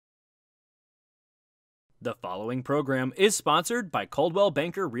The following program is sponsored by Coldwell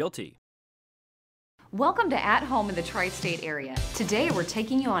Banker Realty. Welcome to At Home in the Tri-State area. Today we're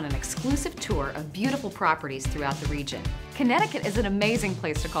taking you on an exclusive tour of beautiful properties throughout the region. Connecticut is an amazing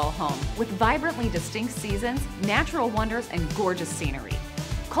place to call home, with vibrantly distinct seasons, natural wonders, and gorgeous scenery.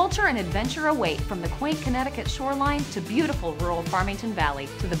 Culture and adventure await from the quaint Connecticut shoreline to beautiful rural Farmington Valley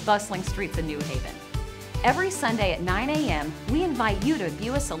to the bustling streets of New Haven. Every Sunday at 9 a.m., we invite you to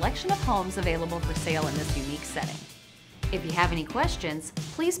view a selection of homes available for sale in this unique setting. If you have any questions,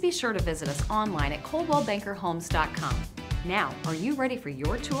 please be sure to visit us online at coldwellbankerhomes.com. Now, are you ready for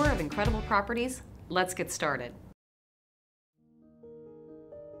your tour of incredible properties? Let's get started.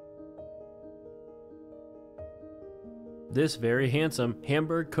 This very handsome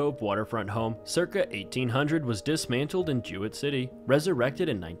Hamburg Cove waterfront home, circa 1800, was dismantled in Jewett City, resurrected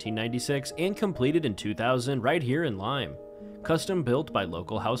in 1996, and completed in 2000 right here in Lyme. Custom built by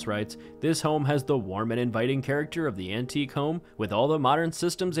local house rights, this home has the warm and inviting character of the antique home with all the modern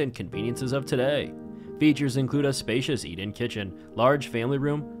systems and conveniences of today. Features include a spacious eat-in kitchen, large family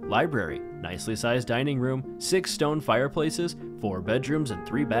room, library, nicely sized dining room, 6 stone fireplaces, 4 bedrooms, and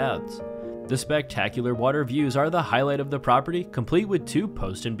 3 baths. The spectacular water views are the highlight of the property, complete with 2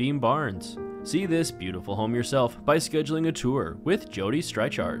 post and beam barns. See this beautiful home yourself by scheduling a tour with Jody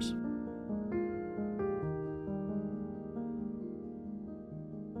Streichars.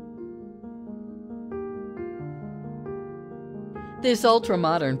 This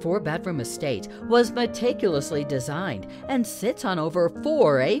ultra-modern 4-bedroom estate was meticulously designed and sits on over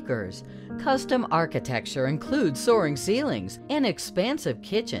 4 acres. Custom architecture includes soaring ceilings, an expansive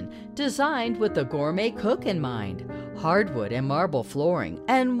kitchen designed with the gourmet cook in mind, hardwood and marble flooring,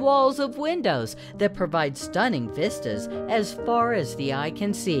 and walls of windows that provide stunning vistas as far as the eye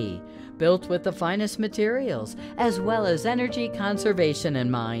can see. Built with the finest materials, as well as energy conservation in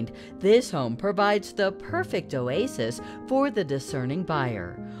mind, this home provides the perfect oasis for the discerning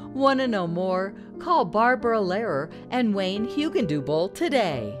buyer. Want to know more? Call Barbara Lehrer and Wayne Hugendubel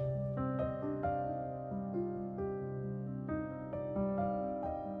today.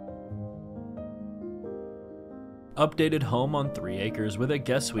 Updated home on 3 acres with a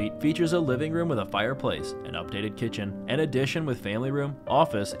guest suite features a living room with a fireplace, an updated kitchen, an addition with family room,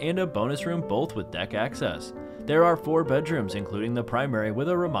 office, and a bonus room, both with deck access. There are 4 bedrooms including the primary with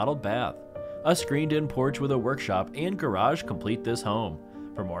a remodeled bath. A screened-in porch with a workshop and garage complete this home.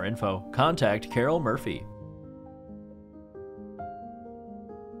 For more info, contact Carol Murphy.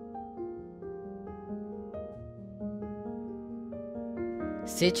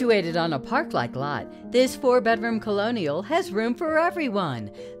 Situated on a park-like lot, this 4-bedroom colonial has room for everyone.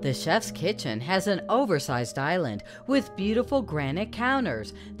 The chef's kitchen has an oversized island with beautiful granite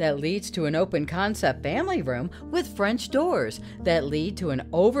counters that leads to an open-concept family room with French doors that lead to an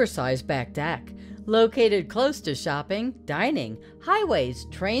oversized back deck. Located close to shopping, dining, highways,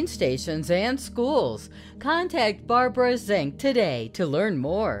 train stations, and schools. Contact Barbara Zink today to learn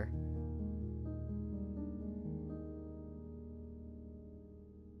more.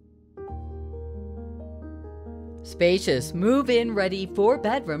 Spacious, move-in ready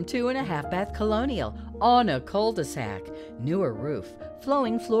 4-bedroom, 2.5-bath colonial on a cul-de-sac. Newer roof,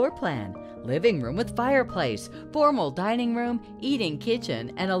 flowing floor plan, living room with fireplace, formal dining room, eating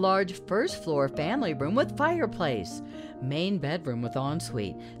kitchen, and a large first-floor family room with fireplace. Main bedroom with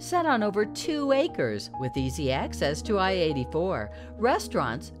ensuite, set on over 2 acres with easy access to I-84,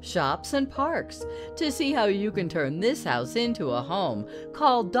 restaurants, shops, and parks. To see how you can turn this house into a home,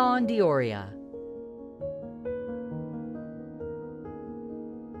 call Dawn Dioria.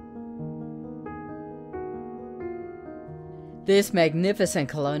 This magnificent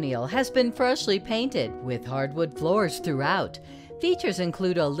colonial has been freshly painted with hardwood floors throughout. Features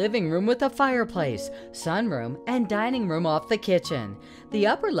include a living room with a fireplace, sunroom, and dining room off the kitchen. The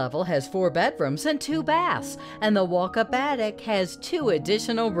upper level has 4 bedrooms and 2 baths, and the walk-up attic has 2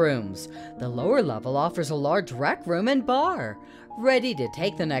 additional rooms. The lower level offers a large rec room and bar. Ready to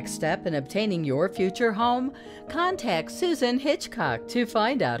take the next step in obtaining your future home? Contact Susan Hitchcock to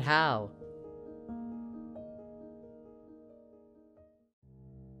find out how.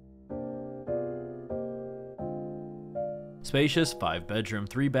 Spacious 5-bedroom,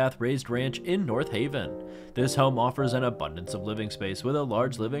 3-bath raised ranch in North Haven. This home offers an abundance of living space with a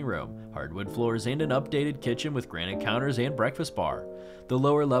large living room, hardwood floors, and an updated kitchen with granite counters and breakfast bar. The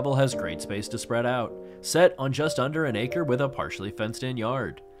lower level has great space to spread out, set on just under an acre with a partially fenced-in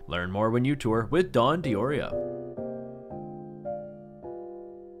yard. Learn more when you tour with Dawn Dioria.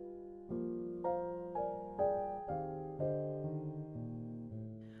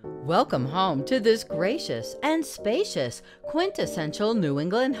 Welcome home to this gracious and spacious, quintessential New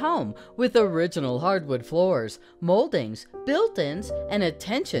England home with original hardwood floors, moldings, built-ins, and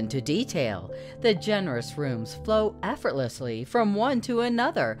attention to detail. The generous rooms flow effortlessly from one to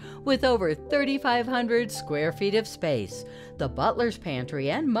another with over 3,500 square feet of space. The butler's pantry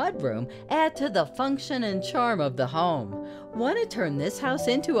and mudroom add to the function and charm of the home. Want to turn this house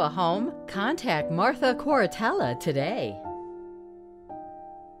into a home? Contact Martha Cortella today.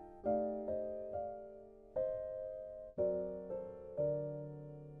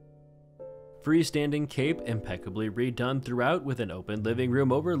 Freestanding cape impeccably redone throughout with an open living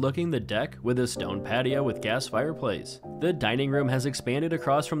room overlooking the deck with a stone patio with gas fireplace. The dining room has expanded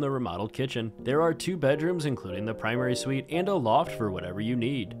across from the remodeled kitchen. There are 2 bedrooms including the primary suite and a loft for whatever you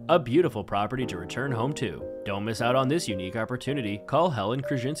need. A beautiful property to return home to. Don't miss out on this unique opportunity. Call Helen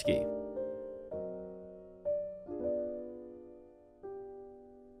Krasinski.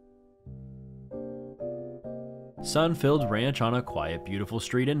 Sun-filled ranch on a quiet, beautiful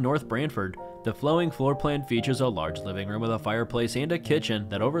street in North Branford. The flowing floor plan features a large living room with a fireplace and a kitchen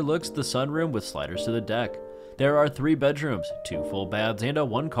that overlooks the sunroom with sliders to the deck. There are 3 bedrooms, 2 full baths, and a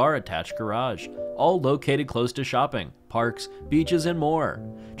 1-car attached garage, all located close to shopping, parks, beaches, and more.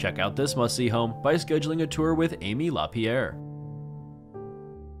 Check out this must-see home by scheduling a tour with Amy LaPierre.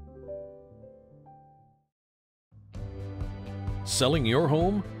 Selling your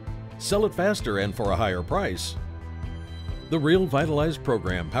home? Sell it faster and for a higher price. The Real Vitalized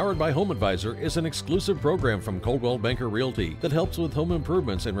program, powered by Home Advisor, is an exclusive program from Coldwell Banker Realty that helps with home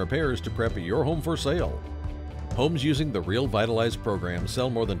improvements and repairs to prep your home for sale. Homes using the Real Vitalized program sell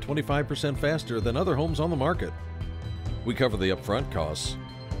more than 25% faster than other homes on the market. We cover the upfront costs,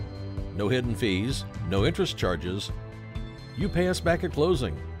 no hidden fees, no interest charges. You pay us back at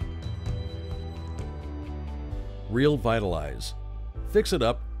closing. Real Vitalize. Fix it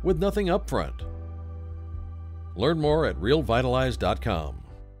up with nothing upfront. Learn more at realvitalize.com.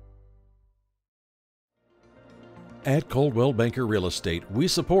 At Coldwell Banker Real Estate, we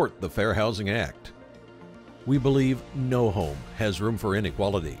support the Fair Housing Act. We believe no home has room for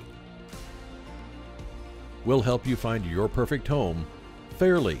inequality. We'll help you find your perfect home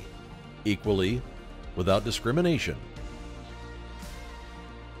fairly, equally, without discrimination.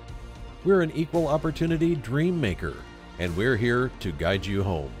 We're an equal opportunity dream maker, and we're here to guide you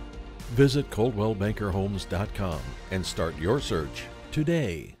home. Visit ColdwellBankerHomes.com and start your search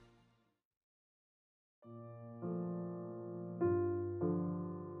today.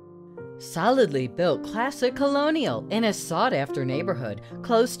 Solidly built classic colonial in a sought-after neighborhood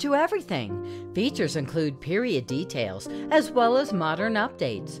close to everything. Features include period details as well as modern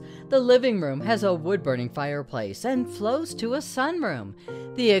updates. The living room has a wood-burning fireplace and flows to a sunroom.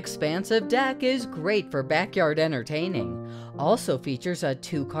 The expansive deck is great for backyard entertaining. Also features a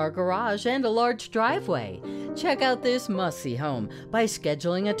 2-car garage and a large driveway. Check out this must-see home by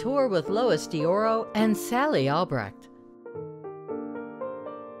scheduling a tour with Lois Dioro and Sally Albrecht.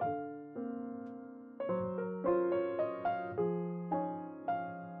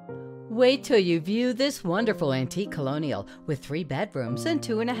 Wait till you view this wonderful antique colonial with 3 bedrooms and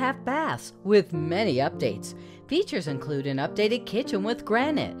 2.5 baths with many updates. Features include an updated kitchen with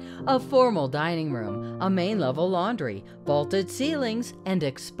granite, a formal dining room, a main level laundry, vaulted ceilings, and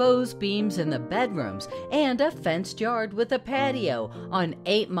exposed beams in the bedrooms, and a fenced yard with a patio on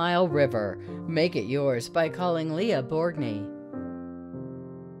 8 Mile River. Make it yours by calling Leah Borgney.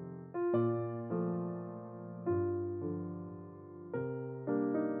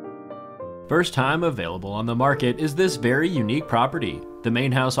 First time available on the market is this very unique property. The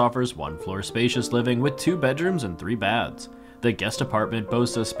main house offers 1-floor spacious living with 2 bedrooms and 3 baths. The guest apartment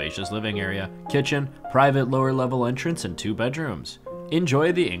boasts a spacious living area, kitchen, private lower level entrance, and 2 bedrooms.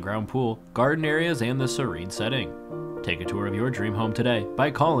 Enjoy the in-ground pool, garden areas, and the serene setting. Take a tour of your dream home today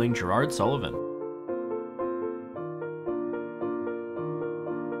by calling Gerard Sullivan.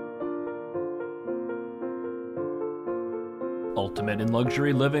 Ultimate in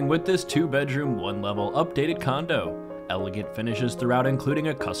luxury living with this 2-bedroom, 1-level updated condo. Elegant finishes throughout, including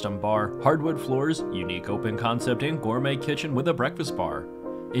a custom bar, hardwood floors, unique open concept, and gourmet kitchen with a breakfast bar.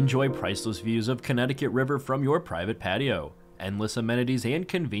 Enjoy priceless views of Connecticut River from your private patio. Endless amenities and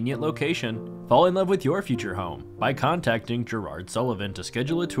convenient location. Fall in love with your future home by contacting Gerard Sullivan to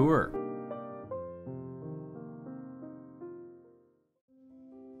schedule a tour.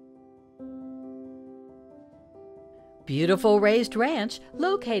 Beautiful raised ranch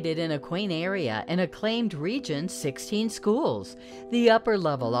located in a quaint area and acclaimed region's 16 schools. The upper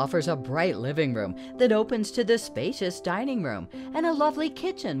level offers a bright living room that opens to the spacious dining room and a lovely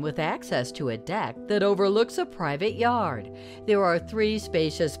kitchen with access to a deck that overlooks a private yard. There are 3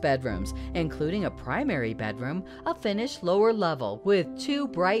 spacious bedrooms, including a primary bedroom, a finished lower level with 2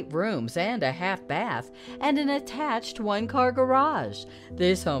 bright rooms and a half bath, and an attached 1-car garage.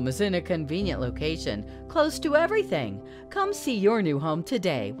 This home is in a convenient location, close to everything. Come see your new home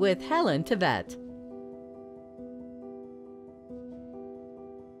today with Helen Tibet.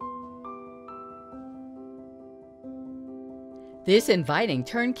 This inviting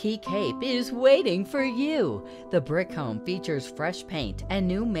turnkey cape is waiting for you. The brick home features fresh paint and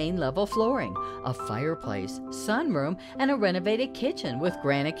new main level flooring, a fireplace, sunroom, and a renovated kitchen with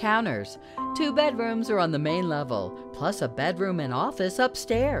granite counters. 2 bedrooms are on the main level, plus a bedroom and office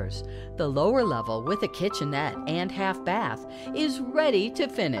upstairs. The lower level with a kitchenette and half bath is ready to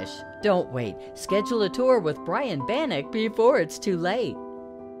finish. Don't wait. Schedule a tour with Brian Bannock before it's too late.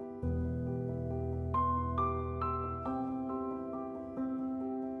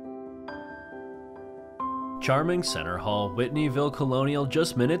 Charming Center Hall, Whitneyville Colonial,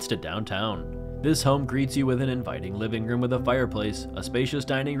 just minutes to downtown. This home greets you with an inviting living room with a fireplace, a spacious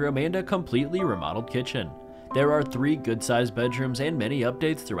dining room, and a completely remodeled kitchen. There are 3 good-sized bedrooms and many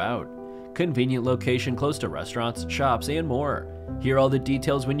updates throughout. Convenient location close to restaurants, shops, and more. Hear all the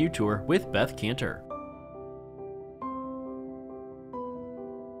details when you tour with Beth Cantor.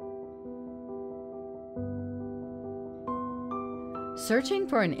 Searching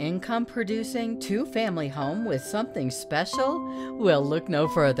for an income-producing 2-family home with something special? Well, look no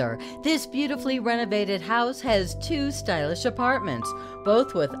further. This beautifully renovated house has 2 stylish apartments,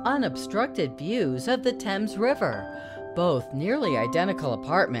 both with unobstructed views of the Thames River. Both nearly identical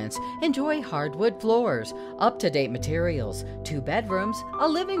apartments enjoy hardwood floors, up-to-date materials, 2 bedrooms, a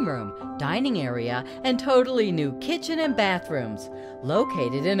living room, dining area, and totally new kitchen and bathrooms.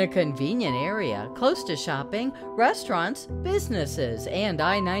 Located in a convenient area close to shopping, restaurants, businesses, and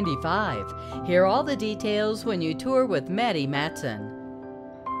I-95. Hear all the details when you tour with Maddie Matson.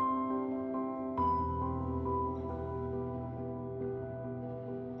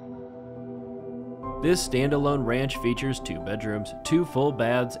 This standalone ranch features 2 bedrooms, 2 full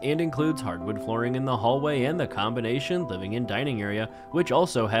baths, and includes hardwood flooring in the hallway and the combination living and dining area, which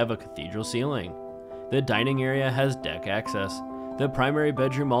also have a cathedral ceiling. The dining area has deck access. The primary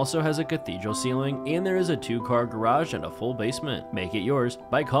bedroom also has a cathedral ceiling, and there is a 2-car garage and a full basement. Make it yours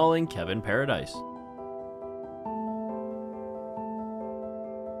by calling Kevin Paradise.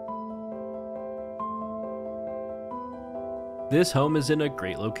 This home is in a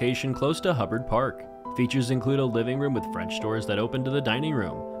great location close to Hubbard Park. Features include a living room with French doors that open to the dining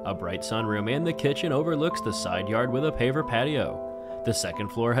room, a bright sunroom, and the kitchen overlooks the side yard with a paver patio. The second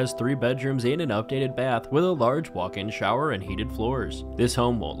floor has 3 bedrooms and an updated bath with a large walk-in shower and heated floors. This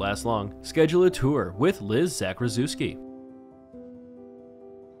home won't last long. Schedule a tour with Liz Zakrzewski.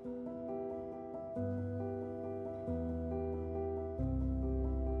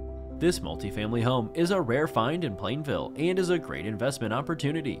 This multifamily home is a rare find in Plainville and is a great investment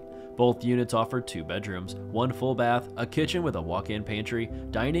opportunity. Both units offer 2 bedrooms, 1 full bath, a kitchen with a walk-in pantry,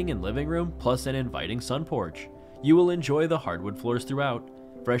 dining and living room, plus an inviting sun porch. You will enjoy the hardwood floors throughout,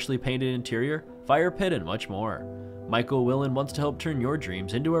 freshly painted interior, fire pit, and much more. Michael Willen wants to help turn your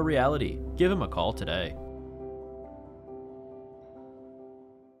dreams into a reality. Give him a call today.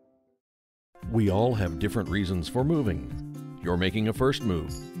 We all have different reasons for moving. You're making a first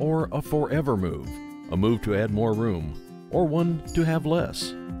move, or a forever move, a move to add more room, or one to have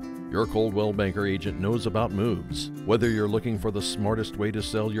less. Your Coldwell Banker agent knows about moves. Whether you're looking for the smartest way to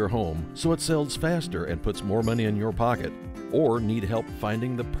sell your home so it sells faster and puts more money in your pocket, or need help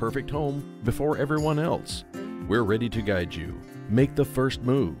finding the perfect home before everyone else, we're ready to guide you. Make the first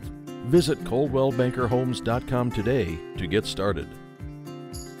move. Visit ColdwellBankerHomes.com today to get started.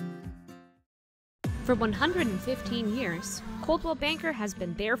 For 115 years, Coldwell Banker has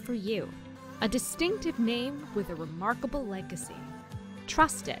been there for you. A distinctive name with a remarkable legacy.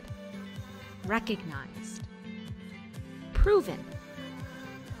 Trusted, recognized, proven,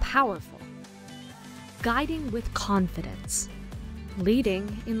 powerful, guiding with confidence,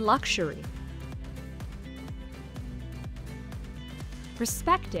 leading in luxury,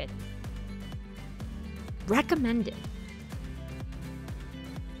 respected, recommended,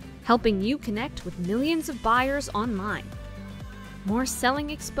 helping you connect with millions of buyers online. More selling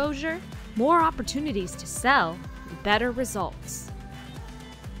exposure, more opportunities to sell, better results.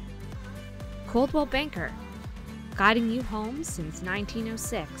 Coldwell Banker, guiding you home since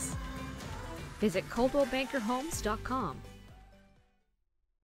 1906. Visit ColdwellBankerHomes.com.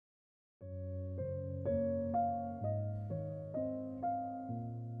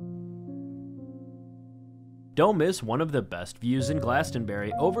 Don't miss one of the best views in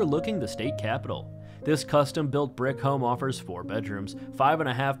Glastonbury overlooking the state capitol. This custom-built brick home offers 4 bedrooms,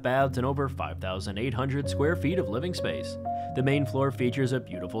 5.5 baths, and over 5,800 square feet of living space. The main floor features a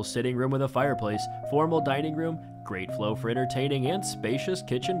beautiful sitting room with a fireplace, formal dining room, great flow for entertaining, and spacious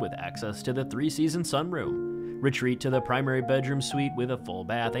kitchen with access to the 3-season sunroom. Retreat to the primary bedroom suite with a full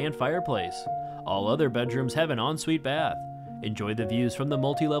bath and fireplace. All other bedrooms have an ensuite bath. Enjoy the views from the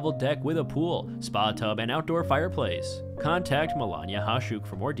multi-level deck with a pool, spa tub, and outdoor fireplace. Contact Melania Hashuk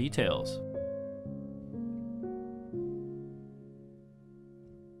for more details.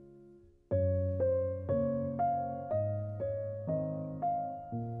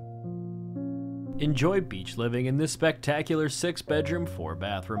 Enjoy beach living in this spectacular 6-bedroom,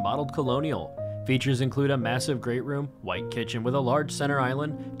 4-bath remodeled colonial. Features include a massive great room, white kitchen with a large center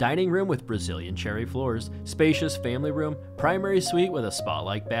island, dining room with Brazilian cherry floors, spacious family room, primary suite with a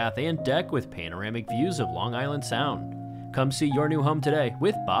spa-like bath, and deck with panoramic views of Long Island Sound. Come see your new home today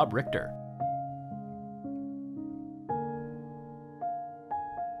with Bob Richter.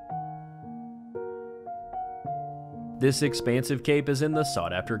 This expansive cape is in the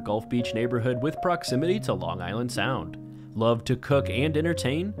sought-after Gulf Beach neighborhood with proximity to Long Island Sound. Love to cook and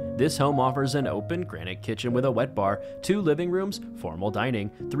entertain? This home offers an open granite kitchen with a wet bar, 2 living rooms, formal dining,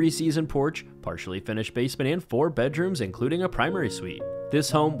 3-season porch, partially finished basement, and 4 bedrooms including a primary suite.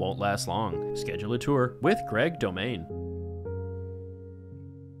 This home won't last long. Schedule a tour with Greg Domain.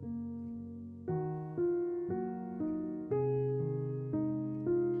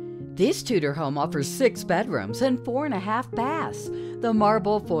 This Tudor home offers 6 bedrooms and 4.5 baths. The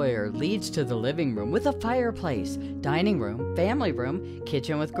marble foyer leads to the living room with a fireplace, dining room, family room,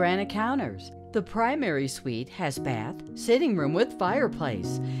 kitchen with granite counters. The primary suite has bath, sitting room with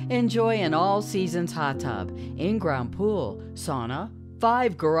fireplace. Enjoy an all-seasons hot tub, in-ground pool, sauna,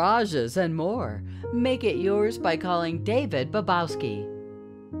 5 garages, and more. Make it yours by calling David Babowski.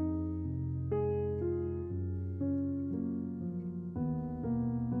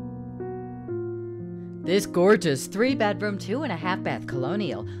 This gorgeous 3-bedroom, 2.5-bath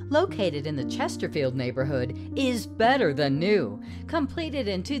colonial, located in the Chesterfield neighborhood, is better than new. Completed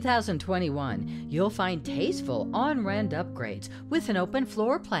in 2021, you'll find tasteful on-rent upgrades with an open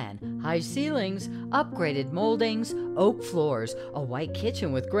floor plan, high ceilings, upgraded moldings, oak floors, a white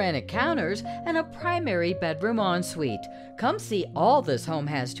kitchen with granite counters, and a primary bedroom ensuite. Come see all this home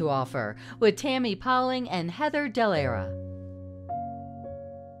has to offer with Tammy Powling and Heather Delera.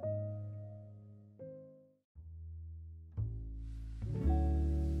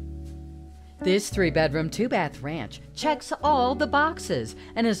 This 3-bedroom, 2-bath ranch checks all the boxes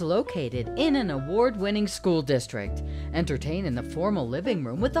and is located in an award-winning school district. Entertain in the formal living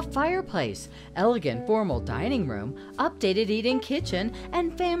room with a fireplace, elegant formal dining room, updated eat-in kitchen,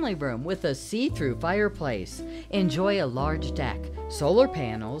 and family room with a see-through fireplace. Enjoy a large deck, solar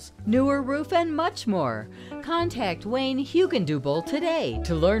panels, newer roof, and much more. Contact Wayne Hugendubel today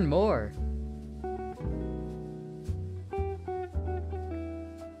to learn more.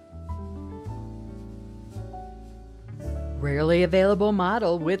 Rarely available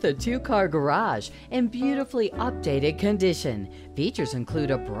model with a 2-car garage in beautifully updated condition. Features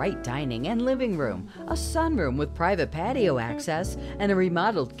include a bright dining and living room, a sunroom with private patio access, and a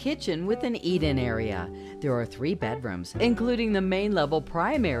remodeled kitchen with an eat-in area. There are 3 bedrooms, including the main level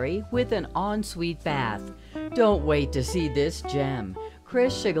primary with an ensuite bath. Don't wait to see this gem.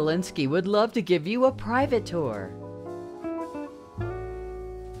 Chris Shigalinski would love to give you a private tour.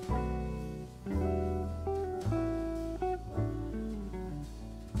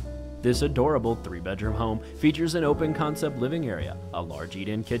 This adorable 3-bedroom home features an open concept living area, a large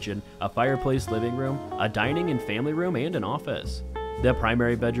eat-in kitchen, a fireplace living room, a dining and family room, and an office. The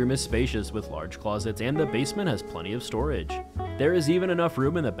primary bedroom is spacious with large closets, and the basement has plenty of storage. There is even enough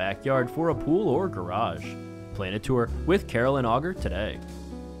room in the backyard for a pool or garage. Plan a tour with Carolyn Auger today.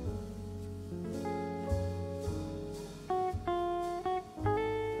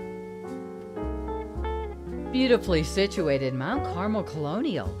 Beautifully situated Mount Carmel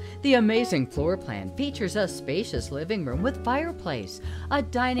Colonial, the amazing floor plan features a spacious living room with fireplace, a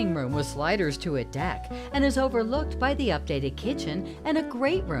dining room with sliders to a deck, and is overlooked by the updated kitchen and a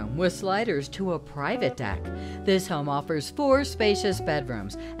great room with sliders to a private deck. This home offers 4 spacious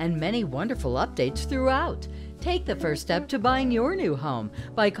bedrooms and many wonderful updates throughout. Take the first step to buying your new home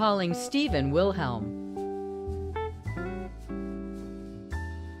by calling Stephen Wilhelm.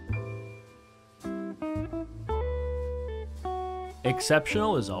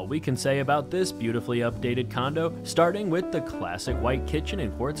 Exceptional is all we can say about this beautifully updated condo, starting with the classic white kitchen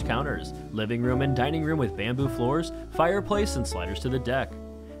and quartz counters, living room and dining room with bamboo floors, fireplace and sliders to the deck.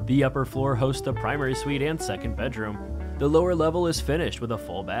 The upper floor hosts the primary suite and second bedroom. The lower level is finished with a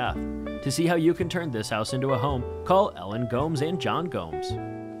full bath. To see how you can turn this house into a home, call Ellen Gomes and John Gomes.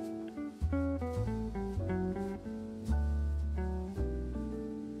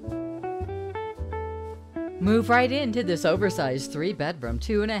 Move right into this oversized 3-bedroom,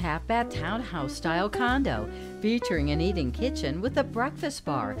 2.5-bath townhouse-style condo, featuring an eat-in kitchen with a breakfast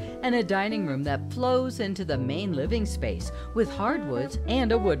bar and a dining room that flows into the main living space with hardwoods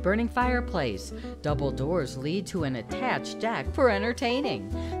and a wood-burning fireplace. Double doors lead to an attached deck for entertaining.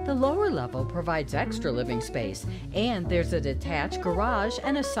 The lower level provides extra living space, and there's a detached garage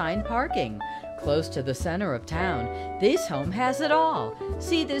and assigned parking. Close to the center of town, this home has it all.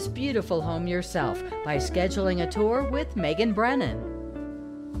 See this beautiful home yourself by scheduling a tour with Megan Brennan.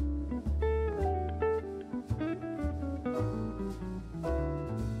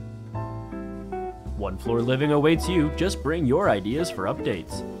 One-floor living awaits you. Just bring your ideas for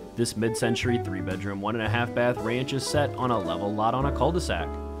updates. This mid-century 3-bedroom, 1.5-bath ranch is set on a level lot on a cul-de-sac.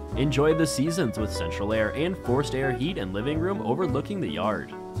 Enjoy the seasons with central air and forced air heat and living room overlooking the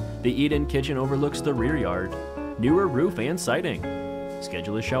yard. The eat-in kitchen overlooks the rear yard. Newer roof and siding.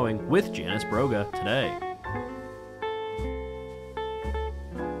 Schedule a showing with Janice Broga today.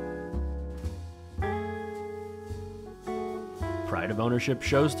 Pride of ownership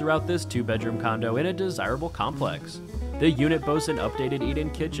shows throughout this 2-bedroom condo in a desirable complex. The unit boasts an updated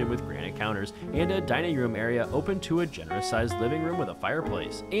eat-in kitchen with granite counters and a dining room area open to a generous-sized living room with a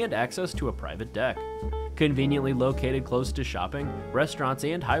fireplace and access to a private deck. Conveniently located close to shopping, restaurants,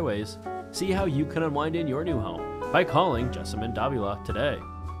 and highways. See how you can unwind in your new home by calling Jessamine Davila today.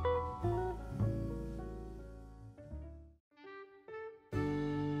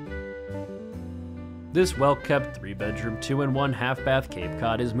 This well-kept 3-bedroom, 2-and-1/2-bath Cape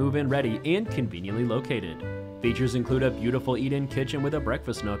Cod is move-in ready and conveniently located. Features include a beautiful eat-in kitchen with a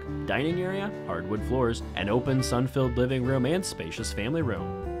breakfast nook, dining area, hardwood floors, an open sun-filled living room, and spacious family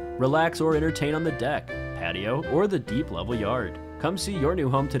room. Relax or entertain on the deck, patio, or the deep level yard. Come see your new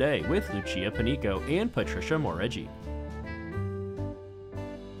home today with Lucia Panico and Patricia Moreggi.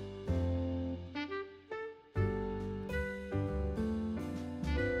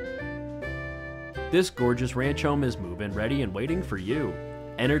 This gorgeous ranch home is move-in ready and waiting for you.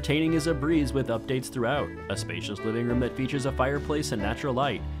 Entertaining is a breeze with updates throughout, a spacious living room that features a fireplace and natural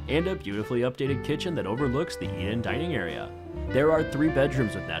light, and a beautifully updated kitchen that overlooks the eat-in dining area. There are 3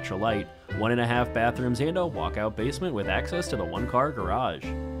 bedrooms with natural light, 1.5 bathrooms, and a walkout basement with access to the 1-car garage.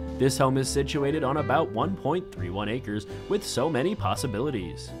 This home is situated on about 1.31 acres with so many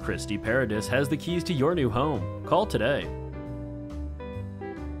possibilities. Christy Paradis has the keys to your new home. Call today.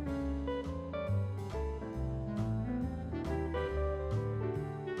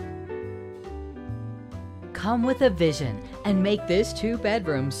 Come with a vision and make this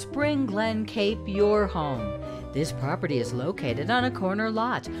 2-bedroom Spring Glen Cape your home. This property is located on a corner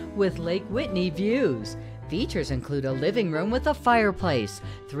lot with Lake Whitney views. Features include a living room with a fireplace,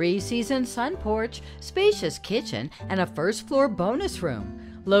 3-season sun porch, spacious kitchen, and a first-floor bonus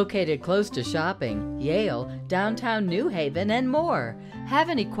room. Located close to shopping, Yale, downtown New Haven, and more. Have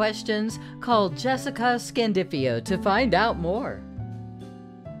any questions? Call Jessica Scandifio to find out more.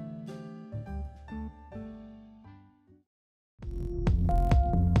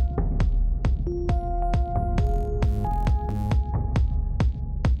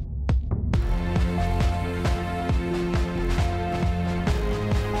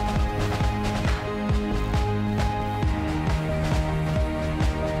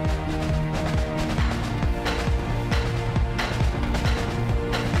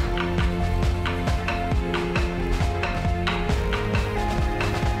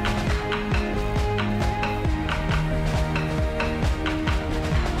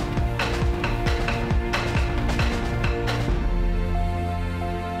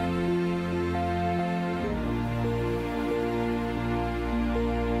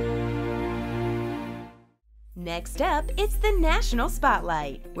 Next up, it's the National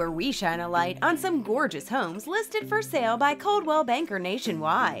Spotlight, where we shine a light on some gorgeous homes listed for sale by Coldwell Banker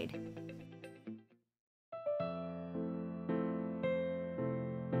nationwide.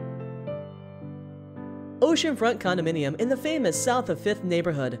 Oceanfront condominium in the famous South of 5th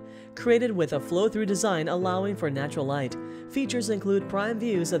neighborhood. Created with a flow-through design allowing for natural light. Features include prime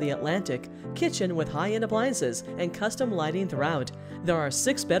views of the Atlantic, kitchen with high-end appliances, and custom lighting throughout. There are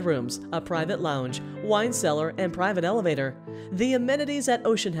 6 bedrooms, a private lounge, wine cellar, and private elevator. The amenities at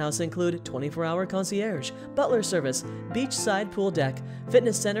Ocean House include 24-hour concierge, butler service, beachside pool deck,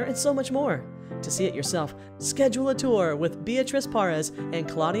 fitness center, and so much more. To see it yourself, schedule a tour with Beatrice Parez and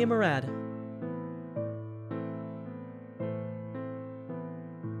Claudia Murad.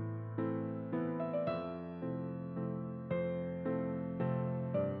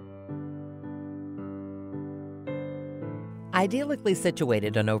 Idyllically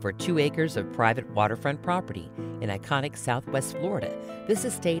situated on over 2 acres of private waterfront property in iconic Southwest Florida, this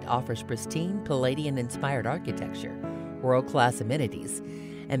estate offers pristine Palladian-inspired architecture, world-class amenities,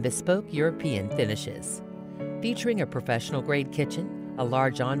 and bespoke European finishes. Featuring a professional-grade kitchen, a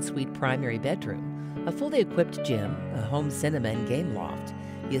large ensuite primary bedroom, a fully equipped gym, a home cinema and game loft,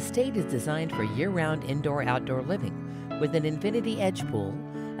 the estate is designed for year-round indoor-outdoor living with an infinity edge pool,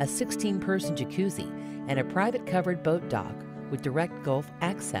 a 16-person jacuzzi, and a private covered boat dock with direct Gulf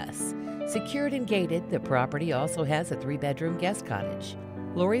access. Secured and gated, the property also has a 3-bedroom guest cottage.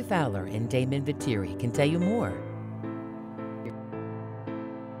 Lori Fowler and Damon Viteri can tell you more.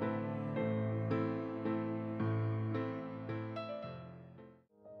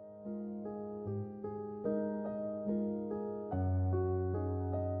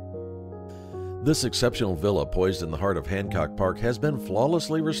 This exceptional villa poised in the heart of Hancock Park has been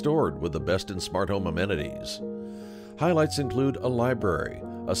flawlessly restored with the best in smart home amenities. Highlights include a library,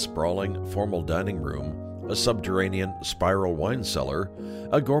 a sprawling formal dining room, a subterranean spiral wine cellar,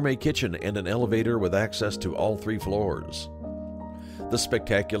 a gourmet kitchen, and an elevator with access to all 3 floors. The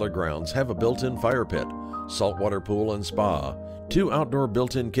spectacular grounds have a built-in fire pit, saltwater pool and spa, 2 outdoor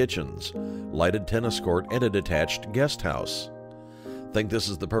built-in kitchens, lighted tennis court, and a detached guest house. Think this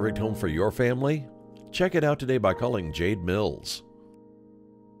is the perfect home for your family? Check it out today by calling Jade Mills.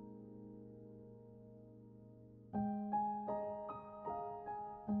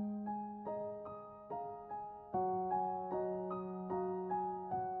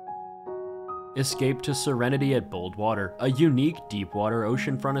 Escape to serenity at Boldwater, a unique deep-water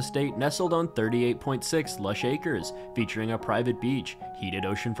oceanfront estate nestled on 38.6 lush acres, featuring a private beach, heated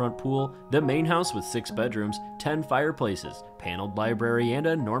oceanfront pool, the main house with 6 bedrooms, 10 fireplaces, paneled library, and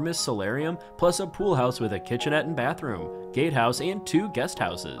an enormous solarium, plus a pool house with a kitchenette and bathroom, gatehouse, and 2 guest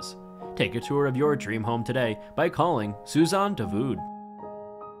houses. Take a tour of your dream home today by calling Suzanne Davoud.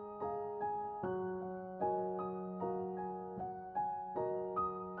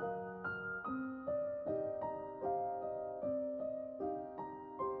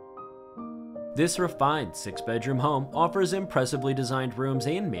 This refined 6-bedroom home offers impressively designed rooms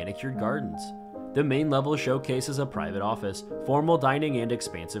and manicured gardens. The main level showcases a private office, formal dining, and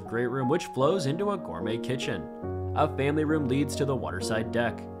expansive great room which flows into a gourmet kitchen. A family room leads to the waterside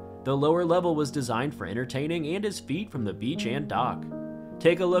deck. The lower level was designed for entertaining and is feet from the beach and dock.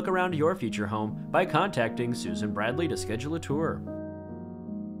 Take a look around your future home by contacting Susan Bradley to schedule a tour.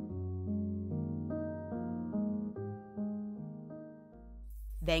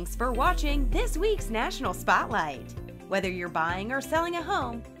 Thanks for watching this week's National Spotlight. Whether you're buying or selling a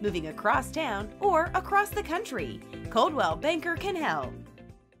home, moving across town, or across the country, Coldwell Banker can help.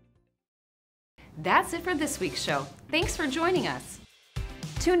 That's it for this week's show. Thanks for joining us.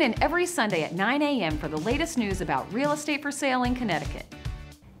 Tune in every Sunday at 9 a.m. for the latest news about real estate for sale in Connecticut.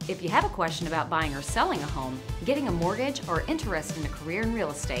 If you have a question about buying or selling a home, getting a mortgage, or interested in a career in real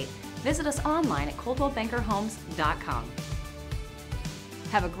estate, visit us online at coldwellbankerhomes.com.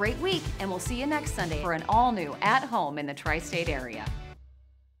 Have a great week, and we'll see you next Sunday for an all-new At Home in the Tri-State area.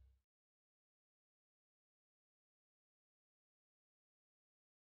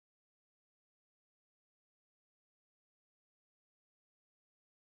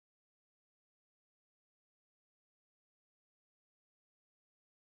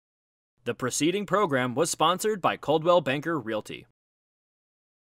 The preceding program was sponsored by Coldwell Banker Realty.